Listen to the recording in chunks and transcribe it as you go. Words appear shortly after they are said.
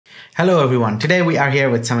Hello everyone, today we are here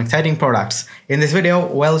with some exciting products. In this video,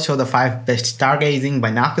 we'll show the 5 best stargazing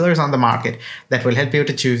binoculars on the market that will help you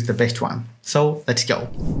to choose the best one. So let's go.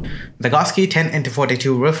 The Gosky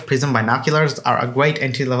 10x42 roof prism binoculars are a great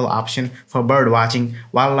entry-level option for bird watching,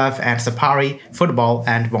 wildlife and safari, football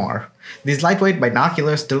and more. These lightweight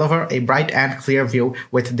binoculars deliver a bright and clear view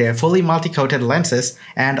with their fully multi-coated lenses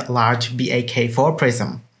and large BAK4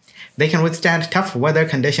 prism. They can withstand tough weather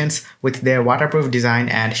conditions with their waterproof design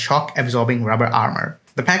and shock-absorbing rubber armor.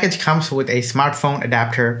 The package comes with a smartphone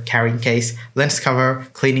adapter, carrying case, lens cover,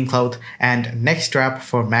 cleaning cloth, and neck strap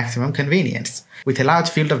for maximum convenience. With a large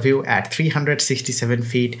field of view at 367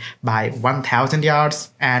 feet by 1000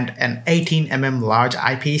 yards and an 18 mm large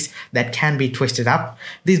eyepiece that can be twisted up,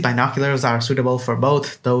 these binoculars are suitable for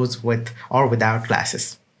both those with or without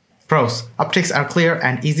glasses. Pros: optics are clear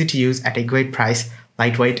and easy to use at a great price,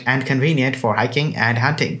 lightweight and convenient for hiking and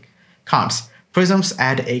hunting. Cons: prisms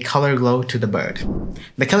add a color glow to the bird.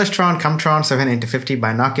 The Celestron Cometron 7x50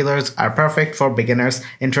 binoculars are perfect for beginners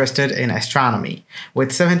interested in astronomy.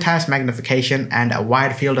 With 7x magnification and a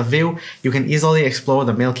wide field of view, you can easily explore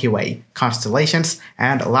the Milky Way, constellations,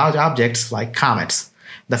 and large objects like comets.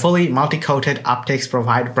 The fully multi-coated optics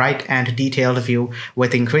provide bright and detailed view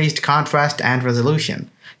with increased contrast and resolution.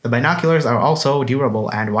 The binoculars are also durable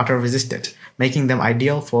and water-resistant, making them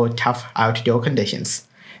ideal for tough outdoor conditions.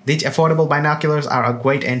 These affordable binoculars are a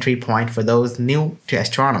great entry point for those new to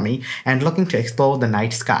astronomy and looking to explore the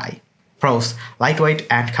night sky. Pros: lightweight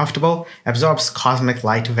and comfortable, absorbs cosmic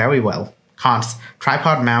light very well. Cons: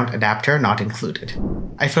 tripod mount adapter not included.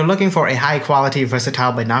 If you're looking for a high-quality,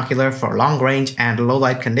 versatile binocular for long-range and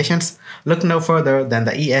low-light conditions, look no further than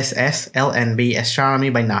the ESSLNB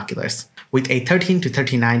Astronomy binoculars. With a 13 to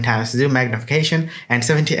 39 times zoom magnification and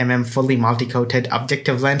 70 mm fully multi-coated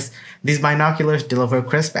objective lens, these binoculars deliver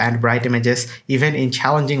crisp and bright images even in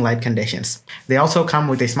challenging light conditions. They also come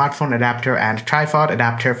with a smartphone adapter and tripod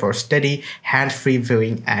adapter for steady, hands-free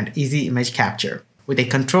viewing and easy image capture. With a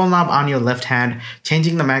control knob on your left hand,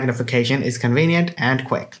 changing the magnification is convenient and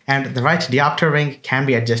quick, and the right diopter ring can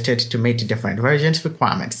be adjusted to meet different versions'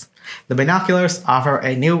 requirements. The binoculars offer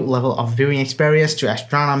a new level of viewing experience to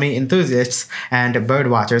astronomy enthusiasts and bird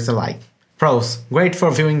watchers alike. Pros: great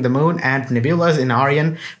for viewing the moon and nebulas in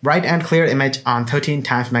Orion, bright and clear image on 13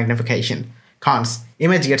 times magnification. Cons: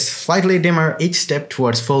 image gets slightly dimmer each step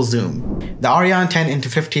towards full zoom. The Orion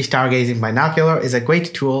 10x50 stargazing binocular is a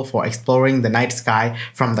great tool for exploring the night sky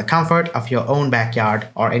from the comfort of your own backyard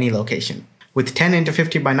or any location. With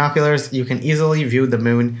 10x50 binoculars, you can easily view the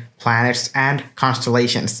moon, planets, and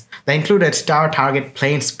constellations. The included Star Target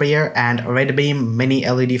Plane Spear and Red Beam Mini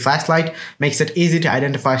LED flashlight makes it easy to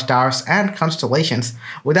identify stars and constellations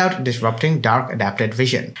without disrupting dark adapted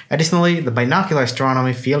vision. Additionally, the Binocular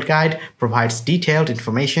Astronomy Field Guide provides detailed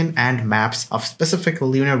information and maps of specific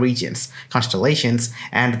lunar regions, constellations,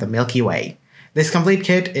 and the Milky Way. This complete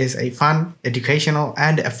kit is a fun, educational,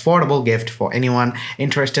 and affordable gift for anyone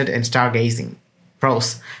interested in stargazing.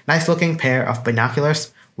 Pros: nice looking pair of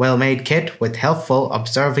binoculars, well-made kit with helpful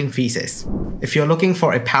observing pieces. If you're looking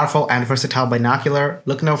for a powerful and versatile binocular,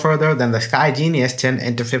 look no further than the SkyGenius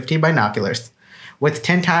 10x50 binoculars. With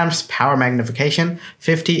 10 times power magnification,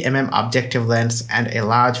 50 mm objective lens, and a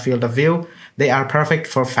large field of view, they are perfect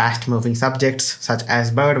for fast-moving subjects such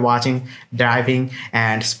as bird watching, diving,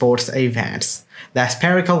 and sports events. The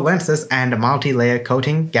spherical lenses and multi-layer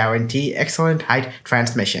coating guarantee excellent height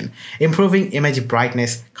transmission, improving image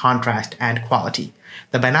brightness, contrast, and quality.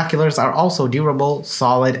 The binoculars are also durable,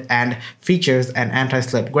 solid, and features an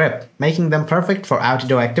anti-slip grip, making them perfect for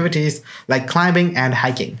outdoor activities like climbing and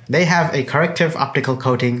hiking. They have a corrective optical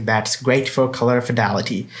coating that's great for color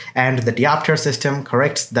fidelity, and the diopter system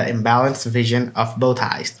corrects the imbalanced vision of both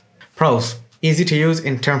eyes. Pros: easy to use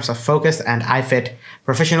in terms of focus and eye fit,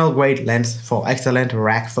 professional-grade lens for excellent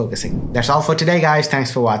rack focusing. That's all for today, guys.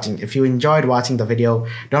 Thanks for watching. If you enjoyed watching the video,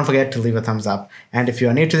 don't forget to leave a thumbs up. And if you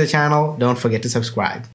are new to the channel, don't forget to subscribe.